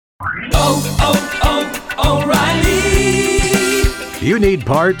O'Reilly! You need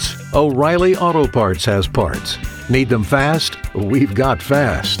parts? O'Reilly Auto Parts has parts. Need them fast? We've got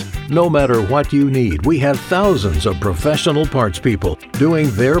fast. No matter what you need, we have thousands of professional parts people doing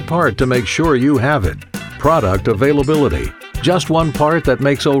their part to make sure you have it. Product availability. Just one part that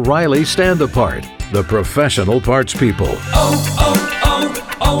makes O'Reilly stand apart. The professional parts people.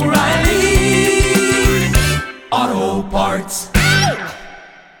 O'Reilly Auto Parts.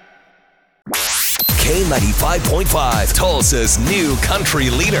 K95.5, Tulsa's new country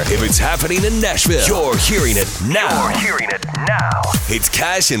leader. If it's happening in Nashville, you're hearing it now. It's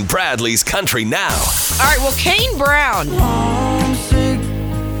Cash and Bradley's Country Now. All right, well, Kane Brown.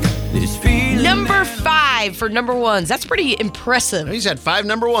 Number 5 for number ones. That's pretty impressive. He's had 5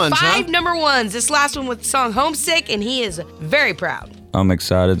 number ones, Five number ones. This last one with the song Homesick, and he is very proud. I'm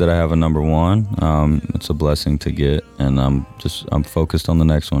excited that I have a number one. It's a blessing to get, and I'm focused on the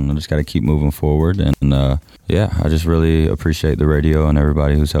next one. I just got to keep moving forward, and I just really appreciate the radio and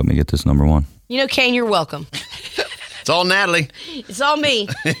everybody who's helped me get this number one. You know, Kane, you're welcome. It's all Natalie. It's all me.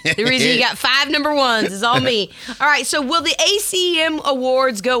 The reason you got 5 number ones is all me. All right, so will the ACM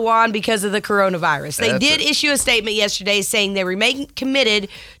Awards go on because of the coronavirus? They did issue a statement yesterday saying they remain committed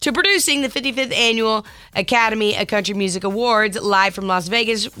to producing the 55th Annual Academy of Country Music Awards live from Las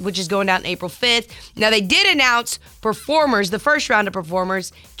Vegas, which is going down April 5th. Now, they did announce performers, the first round of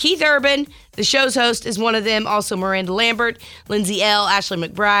performers. Keith Urban, the show's host, is one of them. Also, Miranda Lambert, Lindsay L., Ashley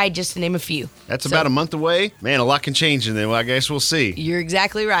McBride, just to name a few. That's about a month away. Man, a lot can change in there. Well, I guess we'll see. You're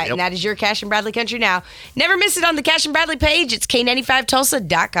exactly right. Yep. And that is your Cash and Bradley Country Now. Never miss it on the Cash and Bradley page. It's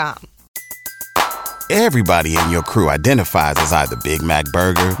K95Tulsa.com. Everybody in your crew identifies as either Big Mac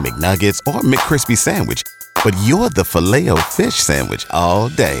Burger, McNuggets, or McCrispy Sandwich. But you're the Filet-O-Fish Sandwich all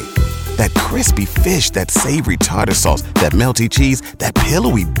day. That crispy fish, that savory tartar sauce, that melty cheese, that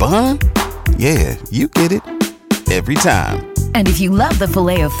pillowy bun. Yeah, you get it. Every time. And if you love the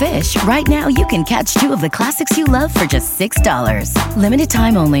Filet-O-Fish, right now you can catch 2 of the classics you love for just $6. Limited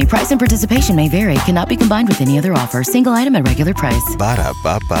time only. Price and participation may vary. Cannot be combined with any other offer. Single item at regular price.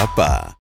 Ba-da-ba-ba-ba.